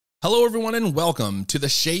Hello, everyone, and welcome to the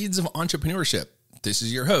Shades of Entrepreneurship. This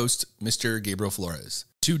is your host, Mr. Gabriel Flores.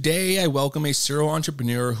 Today, I welcome a serial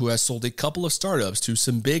entrepreneur who has sold a couple of startups to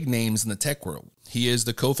some big names in the tech world. He is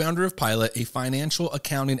the co-founder of Pilot, a financial,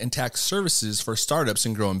 accounting, and tax services for startups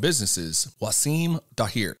and growing businesses, Waseem.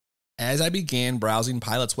 As I began browsing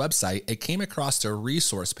Pilot's website, I came across their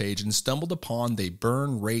resource page and stumbled upon the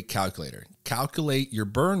burn rate calculator. Calculate your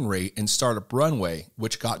burn rate in startup runway,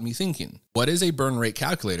 which got me thinking, what is a burn rate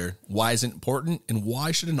calculator? Why is it important? And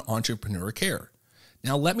why should an entrepreneur care?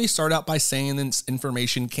 Now, let me start out by saying this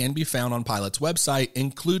information can be found on Pilot's website,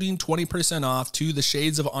 including 20% off to the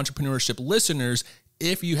Shades of Entrepreneurship listeners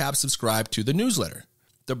if you have subscribed to the newsletter.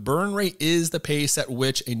 The burn rate is the pace at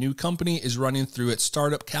which a new company is running through its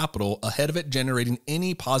startup capital ahead of it generating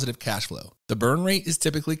any positive cash flow. The burn rate is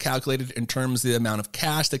typically calculated in terms of the amount of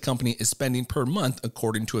cash the company is spending per month,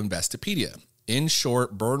 according to Investopedia. In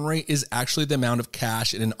short, burn rate is actually the amount of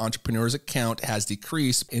cash in an entrepreneur's account has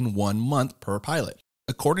decreased in 1 month per Pilot.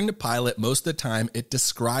 According to Pilot, most of the time, it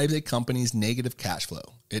describes a company's negative cash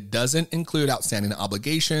flow. It doesn't include outstanding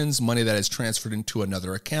obligations, money that is transferred into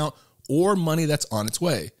another account, or money that's on its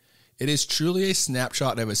way. It is truly a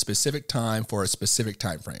snapshot of a specific time for a specific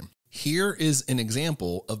time frame. Here is an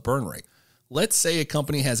example of burn rate. Let's say a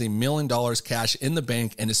company has $1 million cash in the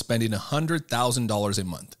bank and is spending $100,000 a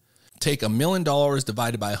month. Take $1 million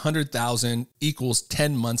divided by 100,000 equals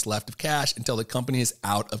 10 months left of cash until the company is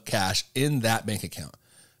out of cash in that bank account.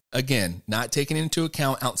 Again, not taking into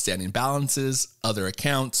account outstanding balances, other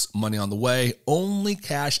accounts, money on the way, only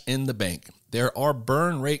cash in the bank. There are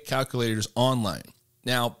burn rate calculators online.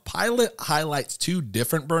 Now, Pilot highlights two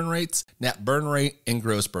different burn rates, net burn rate and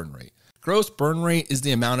gross burn rate. Gross burn rate is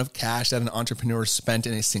the amount of cash that an entrepreneur spent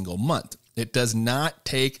in a single month. It does not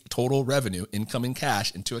take total revenue, incoming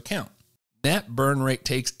cash, into account. Net burn rate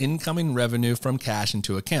takes incoming revenue from cash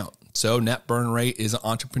into account. So net burn rate is an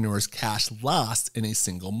entrepreneur's cash lost in a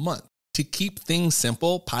single month. To keep things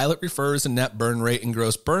simple, Pilot refers to net burn rate and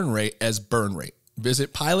gross burn rate as burn rate.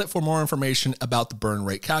 Visit Pilot for more information about the burn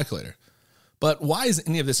rate calculator. But why is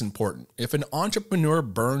any of this important? If an entrepreneur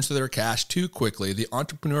burns through their cash too quickly, the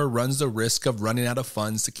entrepreneur runs the risk of running out of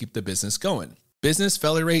funds to keep the business going. Business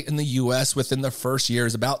failure rate in the U.S. within the first year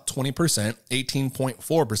is about 20%,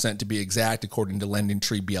 18.4% to be exact, according to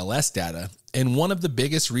LendingTree BLS data. And one of the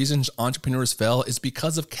biggest reasons entrepreneurs fail is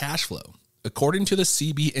because of cash flow. According to the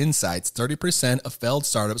CB Insights, 30% of failed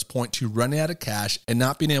startups point to running out of cash and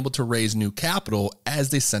not being able to raise new capital as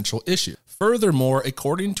the central issue. Furthermore,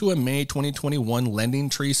 according to a May 2021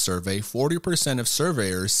 LendingTree survey, 40% of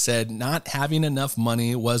surveyors said not having enough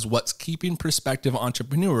money was what's keeping prospective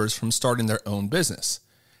entrepreneurs from starting their own business.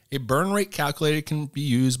 A burn rate calculator can be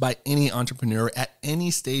used by any entrepreneur at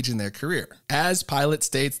any stage in their career. As Pilot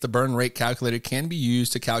states, the burn rate calculator can be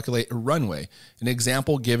used to calculate a runway. An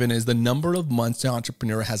example given is the number of months the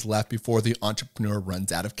entrepreneur has left before the entrepreneur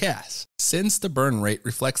runs out of cash. Since the burn rate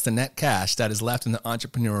reflects the net cash that is left in the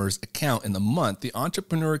entrepreneur's account in the month, the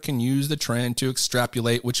entrepreneur can use the trend to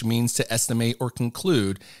extrapolate, which means to estimate or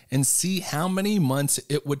conclude, and see how many months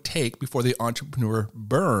it would take before the entrepreneur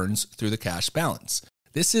burns through the cash balance.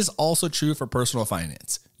 This is also true for personal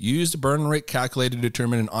finance. Use the burn rate calculator to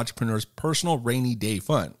determine an entrepreneur's personal rainy day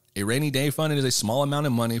fund. A rainy day fund is a small amount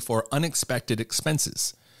of money for unexpected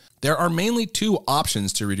expenses. There are mainly two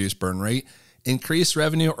options to reduce burn rate: increase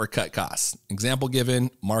revenue or cut costs. Example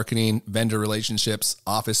given: marketing, vendor relationships,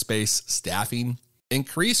 office space, staffing.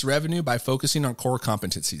 Increase revenue by focusing on core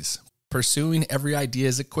competencies. Pursuing every idea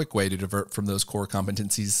is a quick way to divert from those core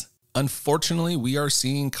competencies. Unfortunately, we are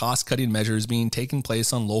seeing cost-cutting measures being taken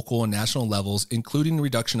place on local and national levels, including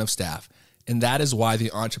reduction of staff, and that is why the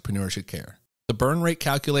entrepreneur should care. The burn rate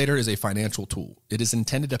calculator is a financial tool. It is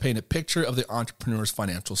intended to paint a picture of the entrepreneur's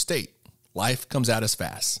financial state. Life comes at us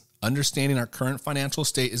fast. Understanding our current financial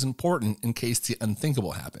state is important in case the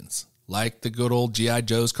unthinkable happens. Like the good old G.I.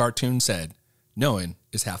 Joe's cartoon said, knowing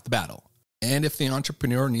is half the battle. And if the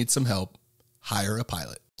entrepreneur needs some help, hire a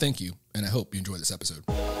pilot. Thank you, and I hope you enjoy this episode.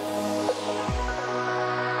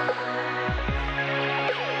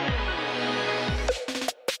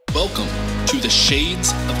 Welcome to the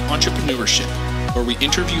Shades of Entrepreneurship, where we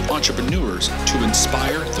interview entrepreneurs to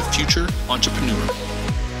inspire the future entrepreneur.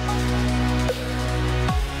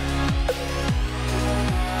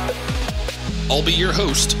 I'll be your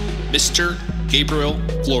host, Mr. Gabriel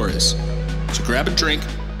Flores. So grab a drink,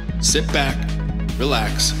 sit back,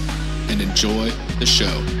 relax, and enjoy the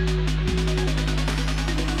show.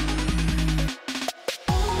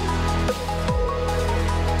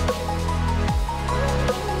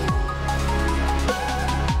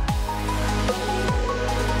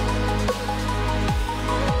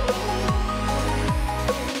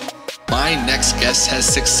 My next guest has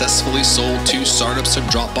successfully sold 2 startups to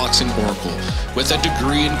Dropbox and Oracle. With a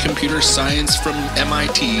degree in computer science from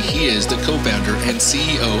MIT, he is the co-founder and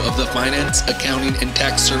CEO of the finance, accounting, and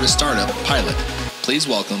tax service startup, Pilot. Please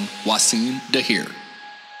welcome Waseem Dahir.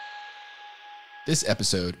 This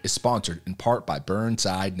episode is sponsored in part by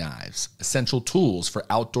Burnside Knives, essential tools for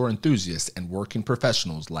outdoor enthusiasts and working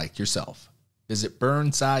professionals like yourself. Visit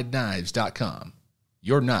burnsideknives.com.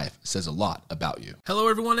 Your knife says a lot about you. Hello,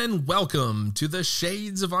 everyone, and welcome to the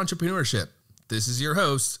Shades of Entrepreneurship. This is your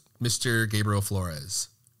host, Mr. Gabriel Flores.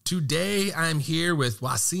 Today, I'm here with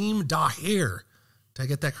Waseem Dahir. Did I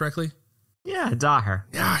get that correctly? Yeah, Dahir.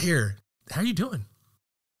 Dahir. How are you doing?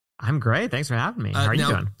 I'm great. Thanks for having me. How are you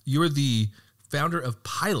doing? You're the founder of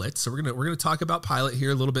Pilot, so we're gonna talk about Pilot here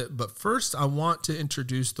a little bit. But first, I want to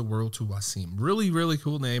introduce the world to Waseem. Really, really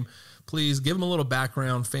cool name. Please give him a little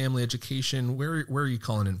background, family, education. Where are you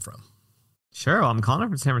calling in from? Sure. Well, I'm calling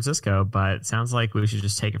from San Francisco, but it sounds like we should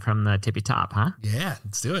just take it from the tippy top, huh? Yeah,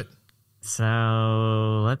 let's do it.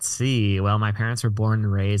 So let's see. Well, my parents were born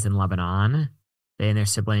and raised in Lebanon. They and their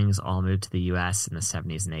siblings all moved to the U.S. in the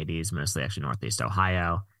 70s and 80s, mostly actually Northeast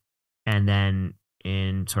Ohio. And then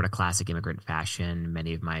in sort of classic immigrant fashion,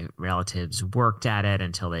 many of my relatives worked at it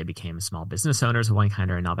until they became small business owners of one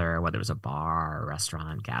kind or another, whether it was a bar, a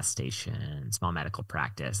restaurant, gas station, small medical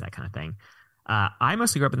practice, that kind of thing. I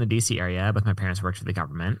mostly grew up in the D.C. area, but my parents worked for the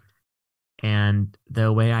government. And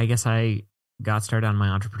the way I guess I got started on my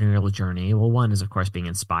entrepreneurial journey, well, one is, of course, being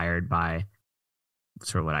inspired by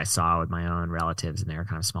sort of what I saw with my own relatives and their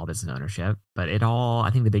kind of small business ownership. But I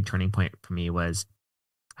think the big turning point for me was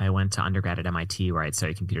I went to undergrad at MIT where I'd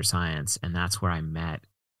studied computer science, and that's where I met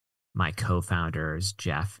my co-founders,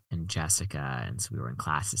 Jeff and Jessica. And so we were in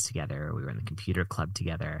classes together. We were in the computer club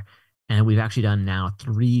together. And we've actually done now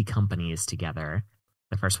 3 companies together.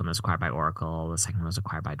 The first one was acquired by Oracle. The second one was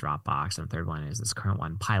acquired by Dropbox. And the third one is this current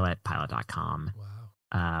one, pilot.com,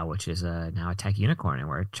 wow. Which is now a tech unicorn, and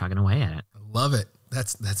we're chugging away at it. I love it.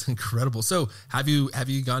 That's incredible. So have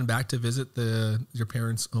you gone back to visit your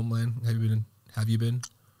parents' homeland? Have you been?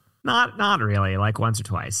 Not really, like once or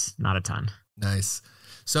twice, not a ton. Nice.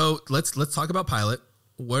 So let's talk about Pilot.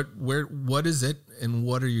 What is it, and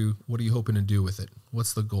what are you hoping to do with it?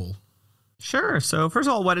 What's the goal? Sure. So first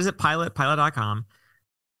of all, what is it? Pilot.com.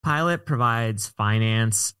 Pilot provides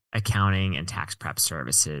finance, accounting, and tax prep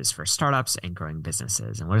services for startups and growing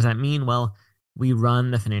businesses. And what does that mean? Well, we run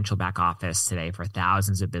the financial back office today for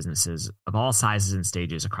thousands of businesses of all sizes and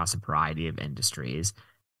stages across a variety of industries.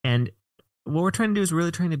 And what we're trying to do is really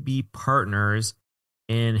trying to be partners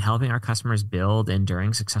in helping our customers build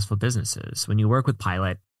enduring successful businesses. When you work with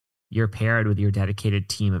Pilot, you're paired with your dedicated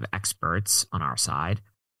team of experts on our side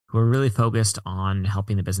who are really focused on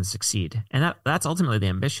helping the business succeed. And that's ultimately the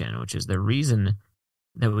ambition, which is the reason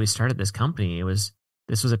that we started this company.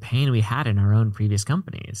 This was a pain we had in our own previous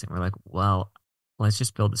companies. And we're like, well, let's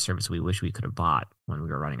just build the service we wish we could have bought when we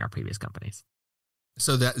were running our previous companies.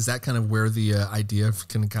 So is that kind of where the idea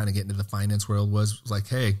can kind of get into the finance world was like,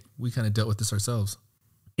 hey, we kind of dealt with this ourselves.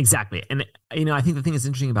 Exactly. And, I think the thing that's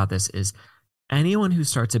interesting about this is anyone who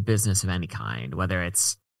starts a business of any kind, whether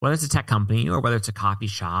it's a tech company or whether it's a coffee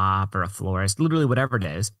shop or a florist, literally whatever it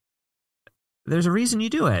is, there's a reason you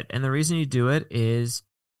do it. And the reason you do it is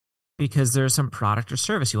because there's some product or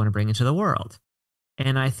service you want to bring into the world.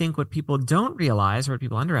 And I think what people don't realize or what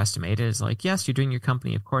people underestimate is like, yes, you're doing your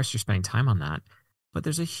company. Of course, you're spending time on that. But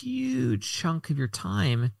there's a huge chunk of your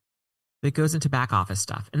time that goes into back office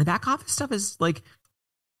stuff. And the back office stuff is like,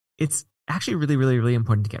 it's actually really, really, really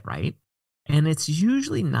important to get right. And it's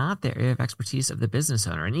usually not the area of expertise of the business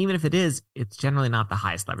owner. And even if it is, it's generally not the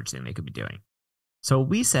highest leverage thing they could be doing. So what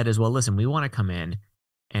we said is, well, listen, we want to come in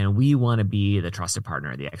and we want to be the trusted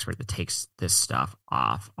partner, the expert that takes this stuff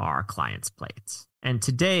off our clients' plates. And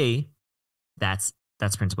today, that's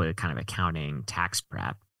principally the kind of accounting, tax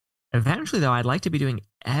prep. Eventually, though, I'd like to be doing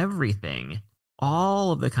everything,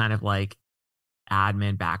 all of the kind of like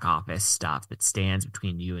admin back office stuff that stands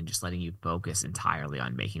between you and just letting you focus entirely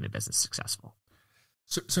on making the business successful.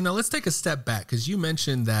 So now let's take a step back, because you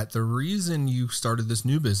mentioned that the reason you started this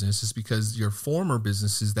new business is because your former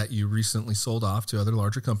businesses that you recently sold off to other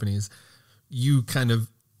larger companies, you kind of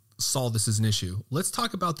saw this as an issue. Let's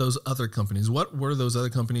talk about those other companies. What were those other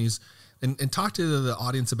companies? And talk to the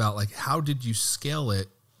audience about like, how did you scale it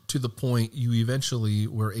to the point you eventually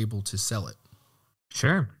were able to sell it?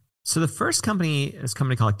 Sure. So the first company is a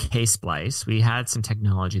company called K-Splice. We had some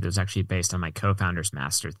technology that was actually based on my co-founder's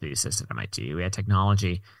master thesis at MIT. We had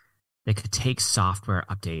technology that could take software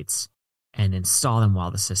updates and install them while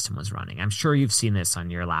the system was running. I'm sure you've seen this on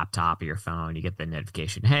your laptop or your phone. You get the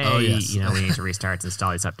notification, hey, Oh, yes. we need to restart,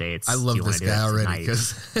 install these updates. I love this guy already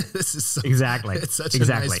because this is exactly. It's such a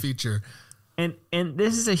nice feature. And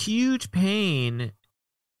this is a huge pain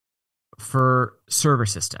for server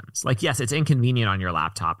systems. Like, yes, it's inconvenient on your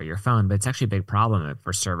laptop or your phone, but it's actually a big problem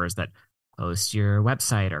for servers that host your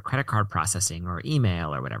website or credit card processing or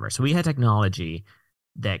email or whatever. So we had technology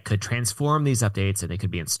that could transform these updates and they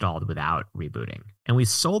could be installed without rebooting. And we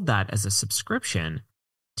sold that as a subscription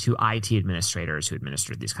to IT administrators who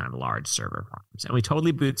administered these kind of large server farms. And we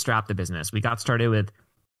totally bootstrapped the business. We got started with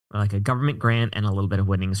like a government grant and a little bit of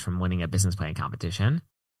winnings from winning a business plan competition.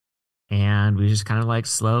 And we just kind of like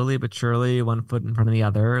slowly but surely, one foot in front of the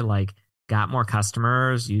other, like got more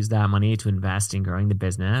customers, used that money to invest in growing the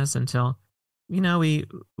business until,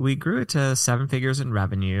 we grew it to 7 figures in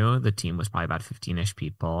revenue. The team was probably about 15-ish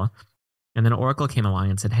people. And then Oracle came along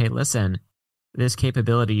and said, hey, listen, this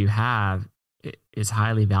capability you have is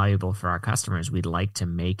highly valuable for our customers. We'd like to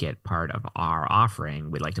make it part of our offering.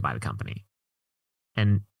 We'd like to buy the company.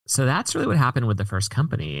 And so that's really what happened with the first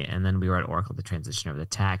company. And then we were at Oracle to transition over the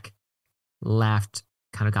tech, left,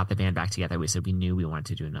 kind of got the band back together. We said we knew we wanted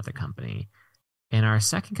to do another company. And our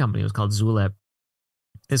second company was called Zulip.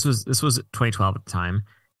 This was 2012 at the time.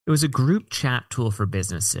 It was a group chat tool for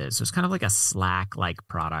businesses. So it's kind of like a Slack-like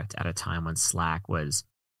product at a time when Slack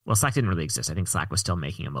didn't really exist. I think Slack was still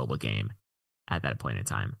making a mobile game at that point in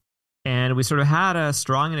time. And we sort of had a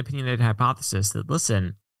strong and opinionated hypothesis that,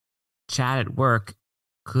 listen, chat at work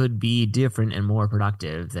could be different and more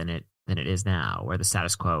productive than it is now, where the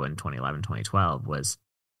status quo in 2011, 2012 was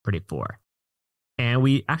pretty poor. And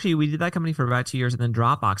we did that company for about 2 years, and then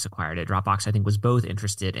Dropbox acquired it. Dropbox, I think, was both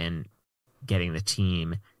interested in getting the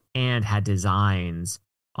team and had designs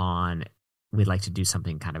on we'd like to do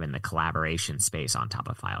something kind of in the collaboration space on top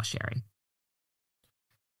of file sharing.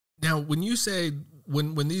 Now, when you say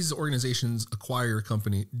when these organizations acquire a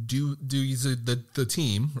company, do the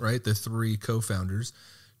team, right, the 3 co-founders,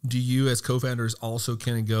 do you as co-founders also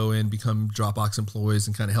kind of go in, become Dropbox employees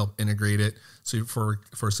and kind of help integrate it so for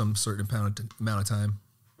some certain amount of time?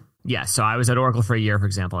 Yeah. So I was at Oracle for a year, for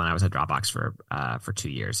example, and I was at Dropbox for 2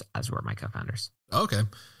 years, as were my co-founders. Okay.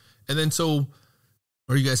 And then so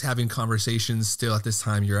are you guys having conversations still at this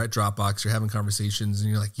time? You're at Dropbox, you're having conversations and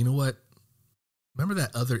you're like, you know what? Remember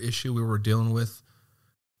that other issue we were dealing with?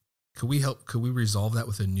 Could we resolve that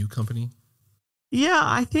with a new company? Yeah,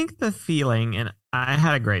 I think the feeling, and I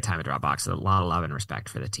had a great time at Dropbox, a lot of love and respect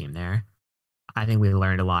for the team there. I think we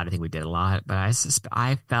learned a lot. I think we did a lot, but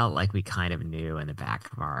I felt like we kind of knew in the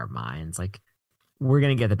back of our minds, like, we're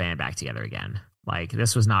going to get the band back together again. Like,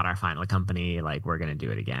 this was not our final company. Like, we're going to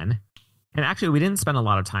do it again. And actually, we didn't spend a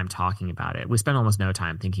lot of time talking about it. We spent almost no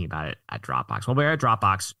time thinking about it at Dropbox. While we were at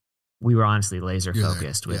Dropbox, we were honestly laser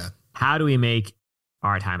focused with how do we make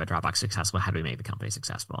our time at Dropbox successful? How do we make the company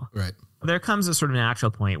successful? Right. There comes a sort of natural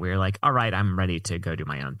point where you're like, all right, I'm ready to go do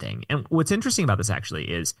my own thing. And what's interesting about this actually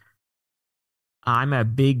is I'm a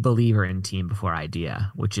big believer in team before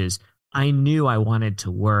idea, which is I knew I wanted to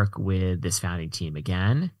work with this founding team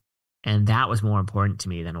again. And that was more important to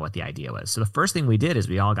me than what the idea was. So the first thing we did is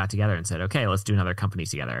we all got together and said, okay, let's do another company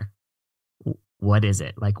together. What is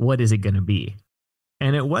it? Like, what is it going to be?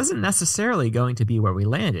 And it wasn't necessarily going to be where we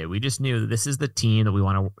landed. We just knew that this is the team that we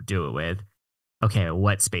want to do it with. Okay,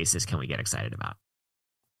 what spaces can we get excited about?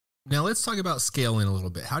 Now let's talk about scaling a little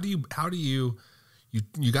bit. How do you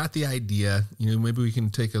got the idea, maybe we can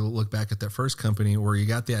take a look back at that first company where you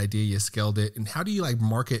got the idea, you scaled it, and how do you like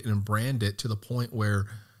market and brand it to the point where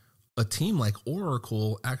a team like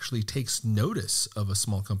Oracle actually takes notice of a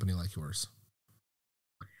small company like yours?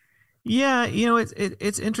 Yeah,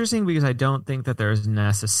 it's interesting because I don't think that there's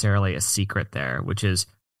necessarily a secret there, which is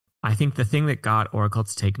I think the thing that got Oracle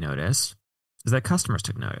to take notice is that customers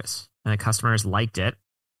took notice and the customers liked it.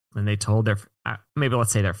 And they told maybe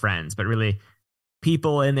let's say their friends, but really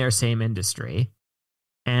people in their same industry.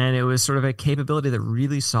 And it was sort of a capability that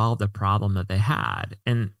really solved the problem that they had.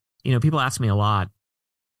 And, people ask me a lot,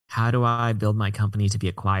 how do I build my company to be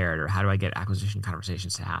acquired, or how do I get acquisition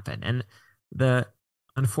conversations to happen? And the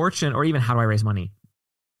unfortunate, or even how do I raise money?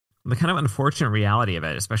 The kind of unfortunate reality of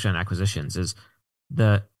it, especially on acquisitions, is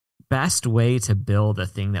the best way to build a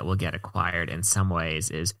thing that will get acquired in some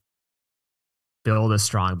ways is build a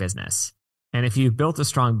strong business. And if you've built a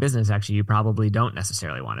strong business, actually, you probably don't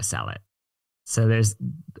necessarily want to sell it. So there's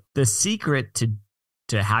the secret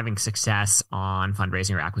to having success on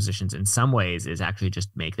fundraising or acquisitions in some ways is actually just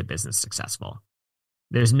make the business successful.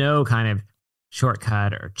 There's no kind of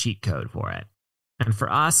shortcut or cheat code for it. And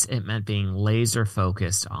for us, it meant being laser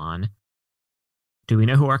focused on do we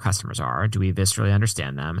know who our customers are? Do we viscerally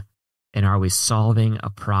understand them? And are we solving a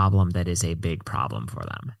problem that is a big problem for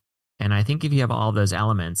them? And I think if you have all those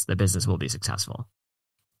elements, the business will be successful.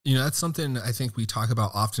 That's something I think we talk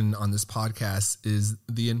about often on this podcast is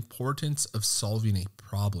the importance of solving a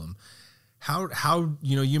problem. How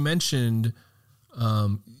you mentioned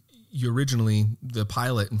you originally, the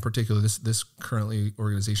pilot in particular, this currently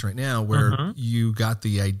organization right now, where you got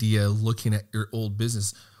the idea looking at your old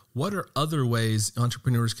business. What are other ways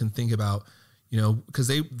entrepreneurs can think about, because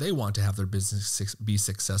they want to have their business be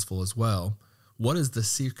successful as well. What is the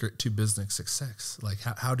secret to business success? Like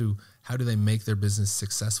how do they make their business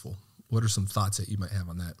successful? What are some thoughts that you might have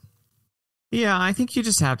on that? Yeah, I think you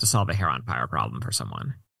just have to solve a hair on fire problem for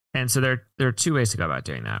someone. And so there are two ways to go about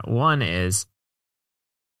doing that. One is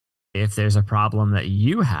if there's a problem that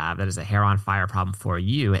you have that is a hair on fire problem for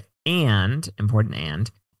you, and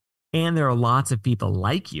there are lots of people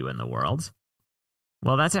like you in the world,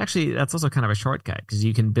 well, that's also kind of a shortcut because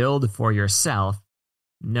you can build for yourself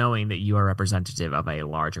knowing that you are representative of a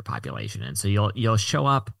larger population. And so you'll show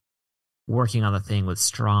up working on the thing with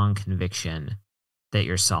strong conviction that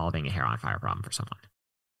you're solving a hair on fire problem for someone.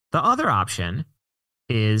 The other option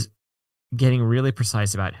is getting really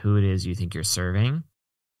precise about who it is you think you're serving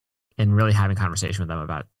and really having a conversation with them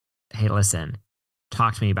about, hey, listen,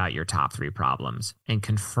 talk to me about your top 3 problems and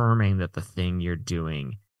confirming that the thing you're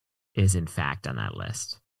doing is in fact on that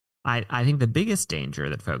list. I think the biggest danger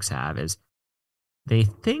that folks have is they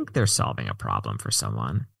think they're solving a problem for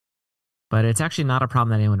someone, but it's actually not a problem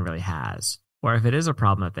that anyone really has. Or if it is a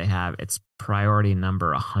problem that they have, it's priority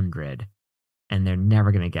number 100 and they're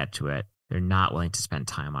never going to get to it. They're not willing to spend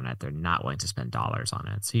time on it. They're not willing to spend dollars on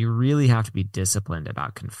it. So you really have to be disciplined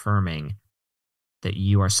about confirming that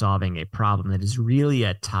you are solving a problem that is really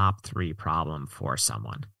a top 3 problem for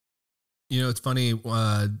someone. It's funny.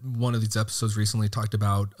 One of these episodes recently talked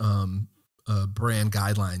about brand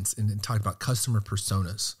guidelines and talked about customer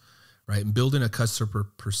personas, right? And building a customer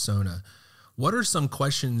persona. What are some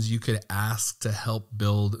questions you could ask to help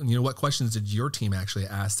build? What questions did your team actually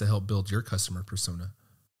ask to help build your customer persona?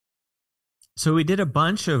 So we did a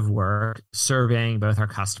bunch of work surveying both our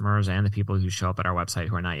customers and the people who show up at our website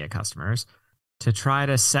who are not yet customers to try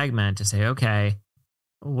to segment to say, okay,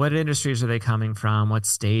 what industries are they coming from? What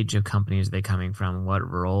stage of companies are they coming from? What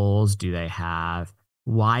roles do they have?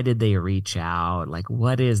 Why did they reach out? Like,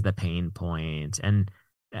 what is the pain point? And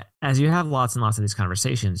as you have lots and lots of these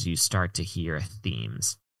conversations, you start to hear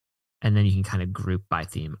themes. And then you can kind of group by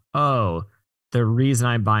theme. Oh, the reason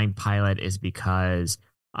I'm buying Pilot is because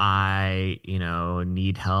I,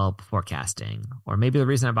 need help forecasting. Or maybe the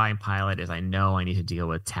reason I'm buying Pilot is I know I need to deal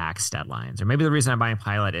with tax deadlines. Or maybe the reason I'm buying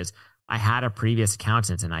Pilot is I had a previous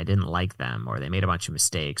accountant and I didn't like them, or they made a bunch of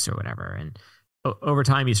mistakes or whatever. And over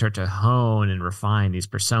time, you start to hone and refine these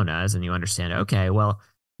personas and you understand, okay, well,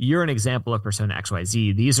 you're an example of persona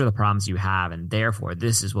XYZ. These are the problems you have. And therefore,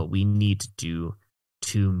 this is what we need to do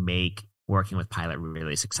to make working with Pilot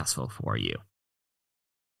really successful for you.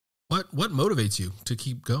 What motivates you to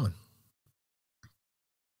keep going?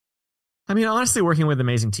 I mean, honestly, working with an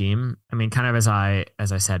amazing team. I mean, kind of as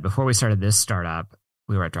I said, before we started this startup,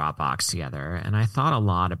 we were at Dropbox together. And I thought a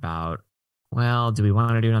lot about, well, do we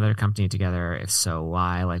want to do another company together? If so,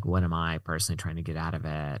 why? Like, what am I personally trying to get out of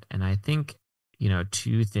it? And I think,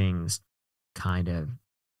 2 things kind of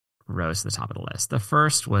rose to the top of the list. The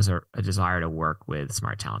first was a desire to work with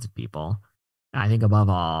smart, talented people. I think above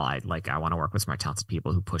all, I want to work with smart, talented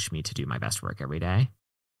people who push me to do my best work every day.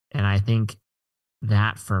 And I think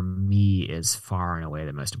that for me is far and away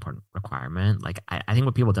the most important requirement. Like, I think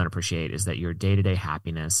what people don't appreciate is that your day-to-day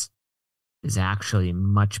happiness is actually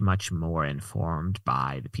much, much more informed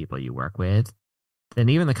by the people you work with than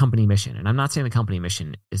even the company mission. And I'm not saying the company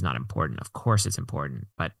mission is not important. Of course it's important.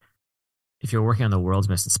 But if you're working on the world's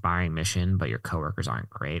most inspiring mission, but your coworkers aren't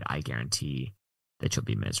great, I guarantee that you'll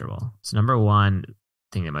be miserable. So number one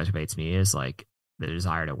thing that motivates me is like the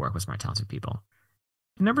desire to work with smart, talented people.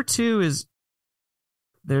 And number 2 is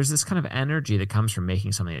there's this kind of energy that comes from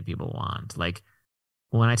making something that people want. Like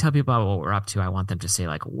when I tell people about what we're up to, I want them to say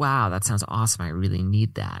like, wow, that sounds awesome. I really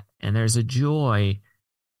need that. And there's a joy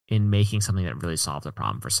in making something that really solves a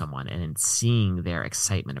problem for someone and in seeing their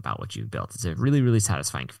excitement about what you've built. It's a really, really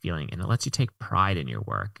satisfying feeling and it lets you take pride in your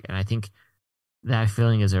work. And I think that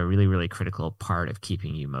feeling is a really, really critical part of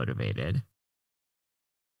keeping you motivated.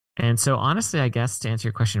 And so honestly, I guess to answer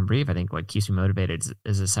your question in brief, I think what keeps me motivated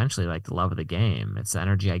is essentially like the love of the game. It's the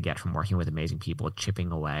energy I get from working with amazing people,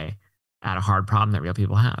 chipping away at a hard problem that real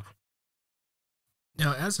people have.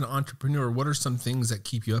 Now, as an entrepreneur, what are some things that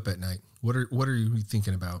keep you up at night? What are you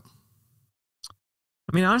thinking about?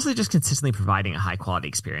 I mean, honestly, just consistently providing a high quality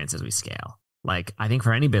experience as we scale. Like, I think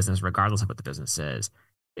for any business, regardless of what the business is,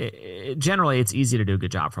 generally it's easy to do a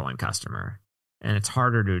good job for one customer. And it's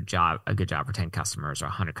harder to do a good job for 10 customers or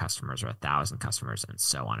 100 customers or 1,000 customers and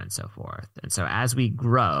so on and so forth. And so as we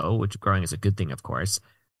grow, which growing is a good thing, of course,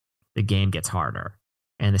 the game gets harder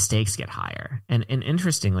and the stakes get higher. And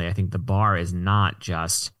interestingly, I think the bar is not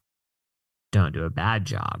just don't do a bad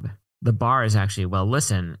job. The bar is actually, well,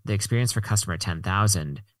 listen, the experience for customer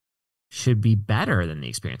 10,000 should be better than the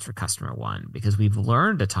experience for customer one because we've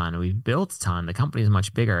learned a ton, we've built a ton, the company is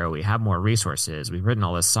much bigger, we have more resources, we've written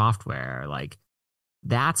all this software. Like,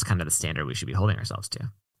 that's kind of the standard we should be holding ourselves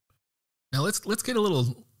to. Now let's get a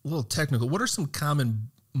little technical. What are some common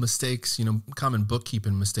mistakes, common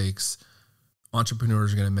bookkeeping mistakes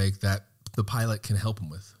entrepreneurs are going to make that the pilot can help them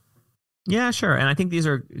with? Yeah, sure. And I think these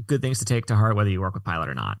are good things to take to heart, whether you work with pilot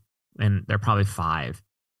or not. And there are probably 5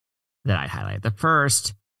 that I'd highlight. The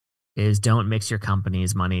first is don't mix your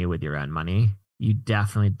company's money with your own money. You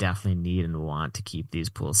definitely need and want to keep these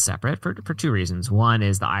pools separate for 2 reasons. One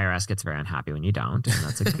is the IRS gets very unhappy when you don't, and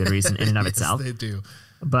that's a good reason in and of Yes, itself. They do.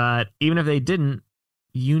 But even if they didn't,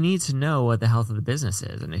 you need to know what the health of the business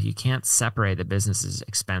is. And if you can't separate the business's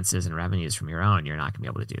expenses and revenues from your own, you're not going to be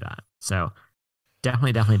able to do that. So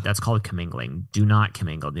definitely, that's called commingling. Do not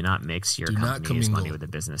commingle. Do not mix your company's money with the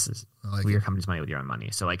business's, your company's money with your own money.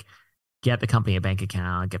 So like, get the company a bank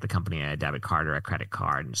account, get the company a debit card or a credit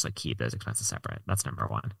card, and just like keep those expenses separate. That's number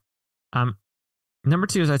 1. Number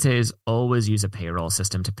 2 is I'd say is always use a payroll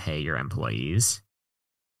system to pay your employees.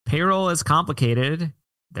 Payroll is complicated.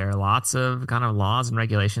 There are lots of kind of laws and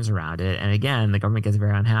regulations around it. And again, the government gets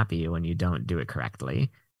very unhappy when you don't do it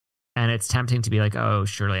correctly. And it's tempting to be like, oh,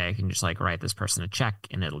 surely I can just like write this person a check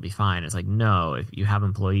and it'll be fine. It's like, no, if you have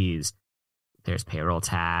employees, there's payroll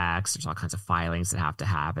tax, there's all kinds of filings that have to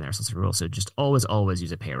happen, there's lots of rules. So just always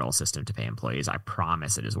use a payroll system to pay employees. I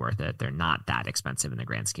promise it is worth it. They're not that expensive in the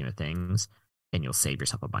grand scheme of things, and you'll save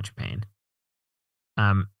yourself a bunch of pain.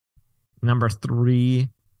 Number 3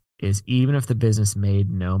 is even if the business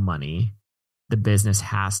made no money, the business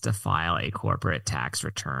has to file a corporate tax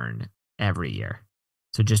return every year.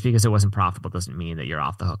 So just because it wasn't profitable doesn't mean that you're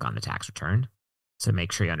off the hook on the tax return. So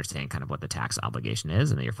make sure you understand kind of what the tax obligation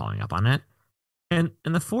is and that you're following up on it. And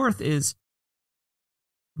the 4th is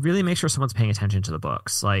really make sure someone's paying attention to the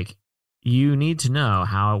books. Like, you need to know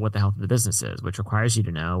what the health of the business is, which requires you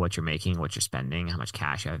to know what you're making, what you're spending, how much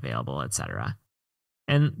cash you have available, et cetera.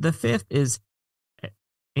 And the 5th is,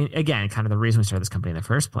 again, kind of the reason we started this company in the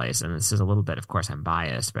first place. And this is a little bit, of course, I'm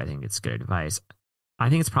biased, but I think it's good advice. I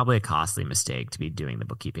think it's probably a costly mistake to be doing the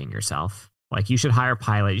bookkeeping yourself. Like, you should hire a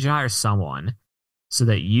pilot, you should hire someone so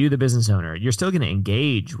that you, the business owner, you're still going to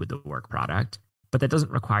engage with the work product, but that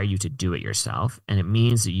doesn't require you to do it yourself. And it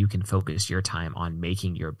means that you can focus your time on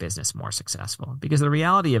making your business more successful. Because the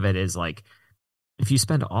reality of it is, like, if you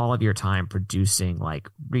spend all of your time producing like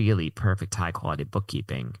really perfect high quality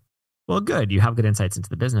bookkeeping, well, good, you have good insights into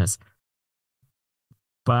the business,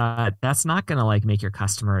 but that's not going to like make your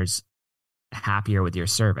customers happier with your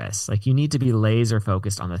service. Like, you need to be laser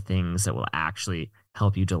focused on the things that will actually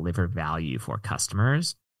help you deliver value for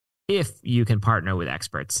customers. If you can partner with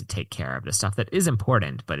experts to take care of the stuff that is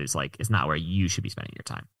important, but is not where you should be spending your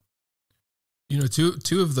time.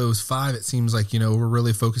 Two of those 5, it seems like, we're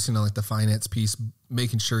really focusing on like the finance piece,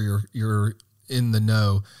 making sure you're in the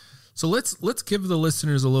know. So let's give the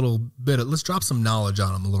listeners a little bit, let's drop some knowledge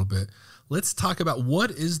on them a little bit. Let's talk about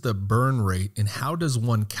what is the burn rate and how does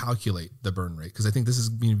one calculate the burn rate? Because I think this is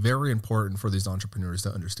being very important for these entrepreneurs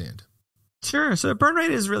to understand. Sure. So burn rate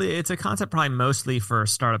is really, it's a concept probably mostly for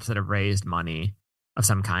startups that have raised money of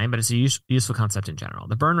some kind, but it's a useful concept in general.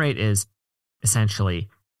 The burn rate is essentially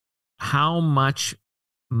how much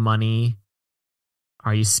money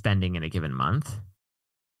are you spending in a given month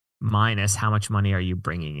minus how much money are you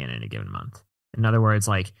bringing in a given month. In other words,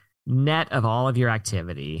 like, net of all of your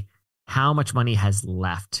activity, how much money has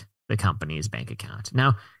left the company's bank account.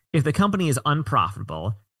 Now, if the company is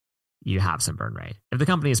unprofitable, you have some burn rate. If the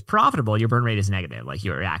company is profitable, your burn rate is negative. Like,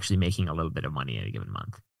 you're actually making a little bit of money in a given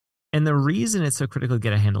month. And the reason it's so critical to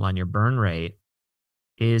get a handle on your burn rate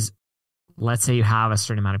is, let's say you have a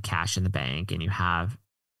certain amount of cash in the bank and you have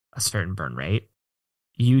a certain burn rate.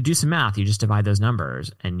 You do some math, you just divide those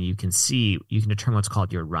numbers and you can determine what's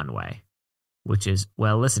called your runway, which is,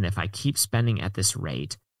 well, listen, if I keep spending at this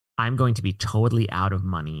rate, I'm going to be totally out of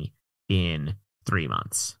money in 3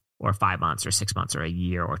 months or 5 months or 6 months or a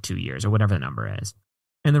year or 2 years or whatever the number is.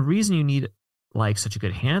 And the reason you need like such a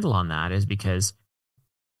good handle on that is because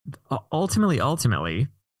ultimately,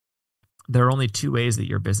 there are only 2 ways that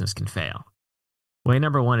your business can fail. Way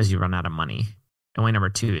number 1 is you run out of money. And way number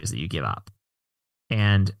two is that you give up.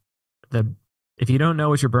 And if you don't know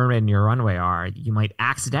what your burn rate and your runway are, you might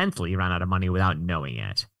accidentally run out of money without knowing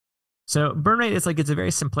it. So burn rate is it's a very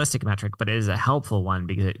simplistic metric, but it is a helpful one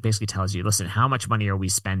because it basically tells you, listen, how much money are we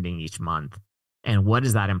spending each month? And what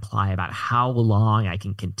does that imply about how long I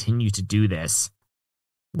can continue to do this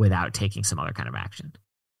without taking some other kind of action?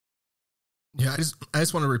 Yeah, I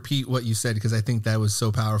just want to repeat what you said because I think that was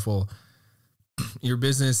so powerful. Your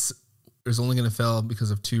business is only going to fail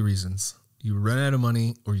because of two reasons. You run out of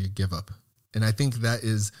money or you give up. And I think that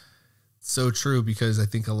is so true because I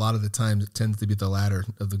think a lot of the times it tends to be the latter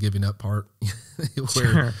of the giving up part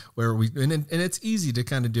where it's easy to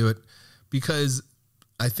kind of do it because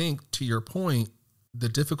I think to your point, the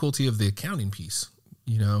difficulty of the accounting piece,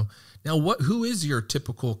 now who is your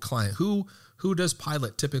typical client? Who does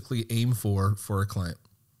Pilot typically aim for a client?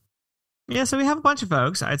 Yeah. So we have a bunch of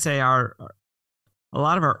folks. I'd say a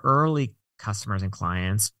lot of our early customers and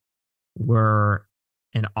clients were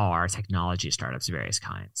and are technology startups of various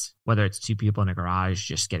kinds, whether it's two people in a garage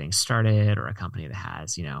just getting started or a company that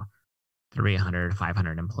has, 300,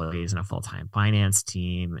 500 employees and a full-time finance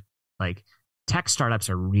team. Like tech startups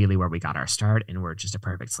are really where we got our start and we're just a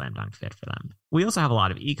perfect slam dunk fit for them. We also have a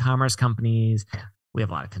lot of e-commerce companies. We have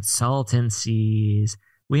a lot of consultancies.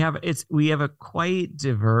 We have a quite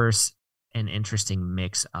diverse and interesting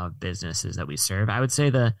mix of businesses that we serve. I would say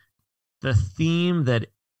the theme that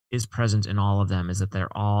is present in all of them is that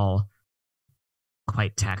they're all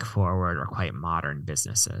quite tech forward or quite modern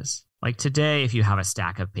businesses. Like today, if you have a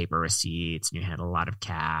stack of paper receipts and you handle a lot of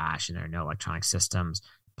cash and there are no electronic systems,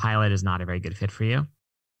 Pilot is not a very good fit for you.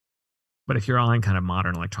 But if you're all in kind of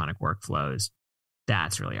modern electronic workflows,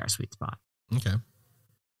 that's really our sweet spot. Okay.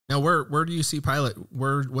 Now, where do you see Pilot?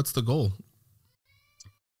 What's the goal?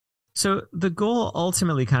 So the goal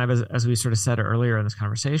ultimately kind of as we sort of said earlier in this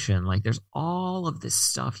conversation, there's all of this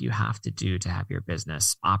stuff you have to do to have your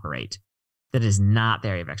business operate that is not the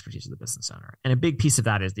area of expertise of the business owner. And a big piece of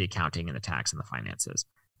that is the accounting and the tax and the finances.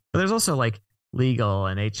 But there's also legal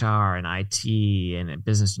and HR and IT and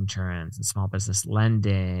business insurance and small business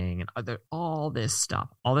lending and all this stuff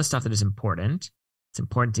that is important. It's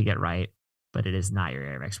important to get right, but it is not your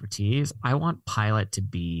area of expertise. I want Pilot to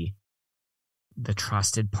be the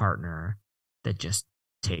trusted partner that just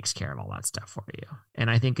takes care of all that stuff for you. And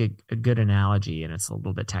I think a good analogy, and it's a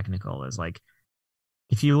little bit technical, is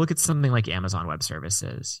if you look at something like Amazon Web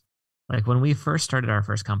Services, when we first started our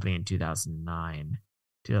first company in 2008,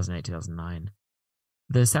 2009,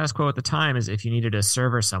 the status quo at the time is if you needed a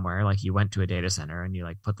server somewhere, you went to a data center and you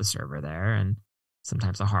put the server there, and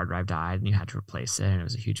sometimes the hard drive died and you had to replace it, and it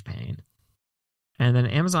was a huge pain. And then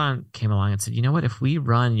Amazon came along and said, you know what, if we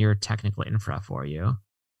run your technical infra for you,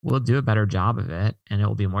 we'll do a better job of it and it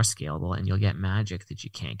will be more scalable and you'll get magic that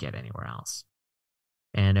you can't get anywhere else.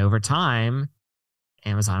 And over time,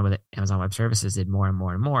 Amazon with Amazon Web Services did more and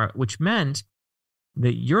more and more, which meant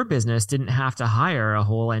that your business didn't have to hire a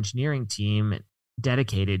whole engineering team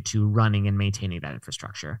dedicated to running and maintaining that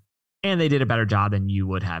infrastructure. And they did a better job than you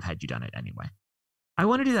would have had you done it anyway. I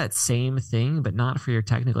want to do that same thing, but not for your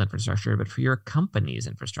technical infrastructure, but for your company's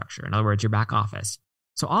infrastructure. In other words, your back office.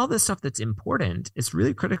 So all this stuff that's important, it's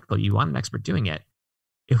really critical. You want an expert doing it.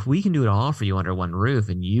 If we can do it all for you under one roof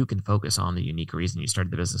and you can focus on the unique reason you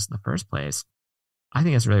started the business in the first place, I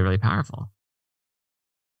think that's really, really powerful.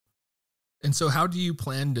 And so how do you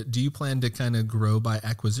plan to kind of grow by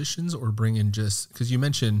acquisitions or bring in because you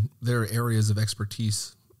mentioned there are areas of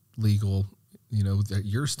expertise, legal, that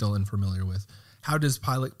you're still unfamiliar with. How does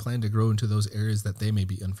Pilot plan to grow into those areas that they may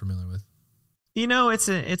be unfamiliar with? It's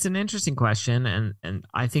an interesting question. And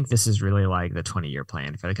I think this is really the 20-year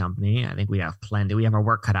plan for the company. I think we have our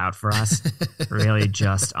work cut out for us really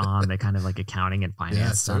just on the kind of accounting and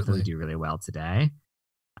finance stuff that we do really well today.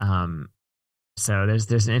 So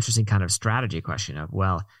there's an interesting kind of strategy question of,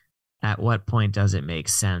 at what point does it make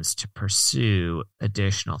sense to pursue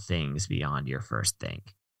additional things beyond your first thing?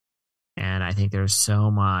 And I think there's so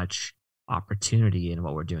much opportunity in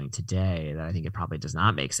what we're doing today that I think it probably does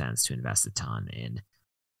not make sense to invest a ton in,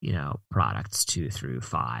 products 2 through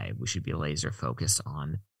 5. We should be laser focused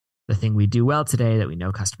on the thing we do well today that we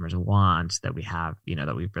know customers want, that we have,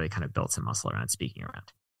 that we've really kind of built some muscle around speaking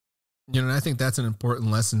around. And I think that's an important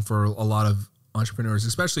lesson for a lot of entrepreneurs,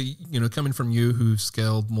 especially, coming from you who've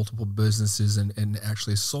scaled multiple businesses and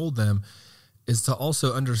actually sold them, is to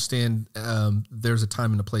also understand there's a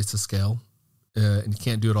time and a place to scale. And you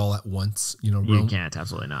can't do it all at once. Rome, you can't,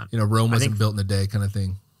 absolutely not. Rome wasn't built in a day kind of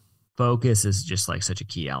thing. Focus is just such a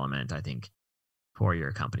key element, I think, for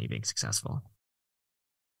your company being successful.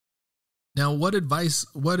 Now, what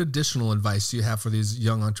additional advice do you have for these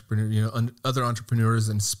young entrepreneurs, other entrepreneurs,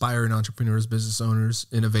 inspiring entrepreneurs, business owners,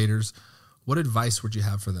 innovators? What advice would you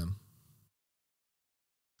have for them?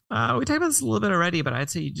 We talked about this a little bit already, but I'd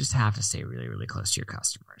say you just have to stay really, really close to your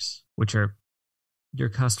customers, your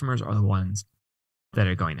customers are the ones that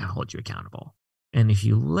are going to hold you accountable. And if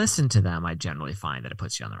you listen to them, I generally find that it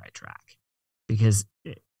puts you on the right track, because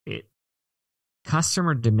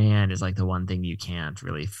customer demand is like the one thing you can't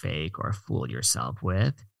really fake or fool yourself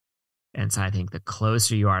with. And so I think the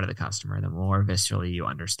closer you are to the customer, the more viscerally you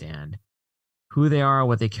understand who they are,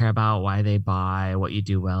 what they care about, why they buy, what you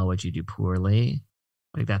do well, what you do poorly.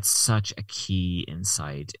 Like, that's such a key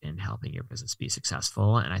insight in helping your business be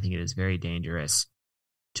successful. And I think it is very dangerous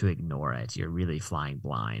to ignore it. You're really flying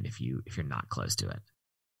blind if you're not close to it.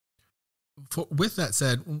 With that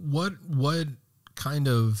said, what kind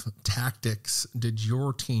of tactics did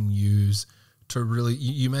your team use to really,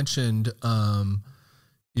 you mentioned,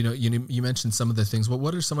 you mentioned some of the things.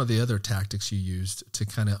 What are some of the other tactics you used to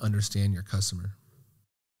kind of understand your customer?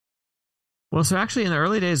 Well, so actually in the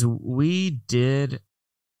early days, we did,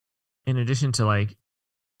 in addition to like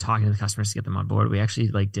talking to the customers to get them on board, we actually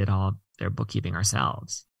like did all their bookkeeping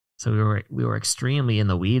ourselves. So we were extremely in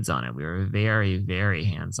the weeds on it. We were very, very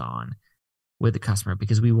hands-on with the customer,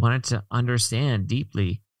 because we wanted to understand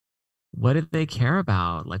deeply, what do they care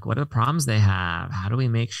about? Like, what are the problems they have? How do we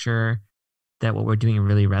make sure that what we're doing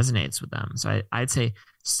really resonates with them? So I'd say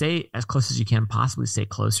stay as close as you can, possibly stay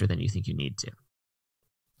closer than you think you need to.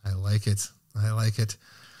 I like it.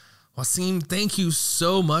 Waseem, thank you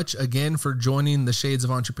so much again for joining the Shades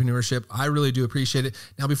of Entrepreneurship. I really do appreciate it.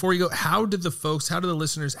 Now, before we go, how do the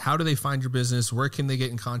listeners, how do they find your business? Where can they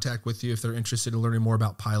get in contact with you if they're interested in learning more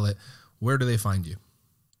about Pilot? Where do they find you?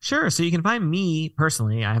 Sure. So you can find me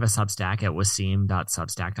personally. I have a Substack at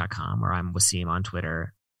waseem.substack.com, or I'm Waseem on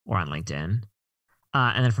Twitter or on LinkedIn.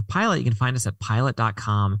 And then for Pilot, you can find us at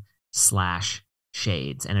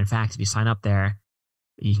pilot.com/shades. And in fact, if you sign up there,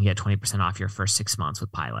 you can get 20% off your first 6 months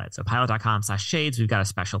with Pilot. So pilot.com/shades. We've got a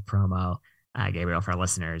special promo, Gabriel, for our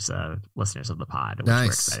listeners of the pod, which we're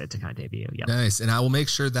excited to kind of debut. Yep. Nice. And I will make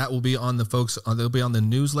sure that will be on the folks, they'll be on the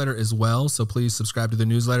newsletter as well. So please subscribe to the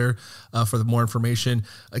newsletter for the more information.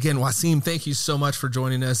 Again, Waseem, thank you so much for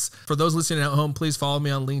joining us. For those listening at home, please follow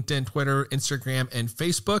me on LinkedIn, Twitter, Instagram, and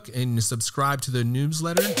Facebook, and subscribe to the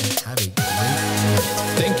newsletter, and have a great day.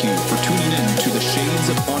 Thank you for tuning in to the Shades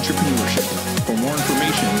of Entrepreneurship. For more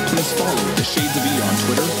information, please follow the Shades of E on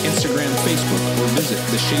Twitter, Instagram, Facebook, or visit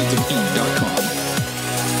theshadesofE.com.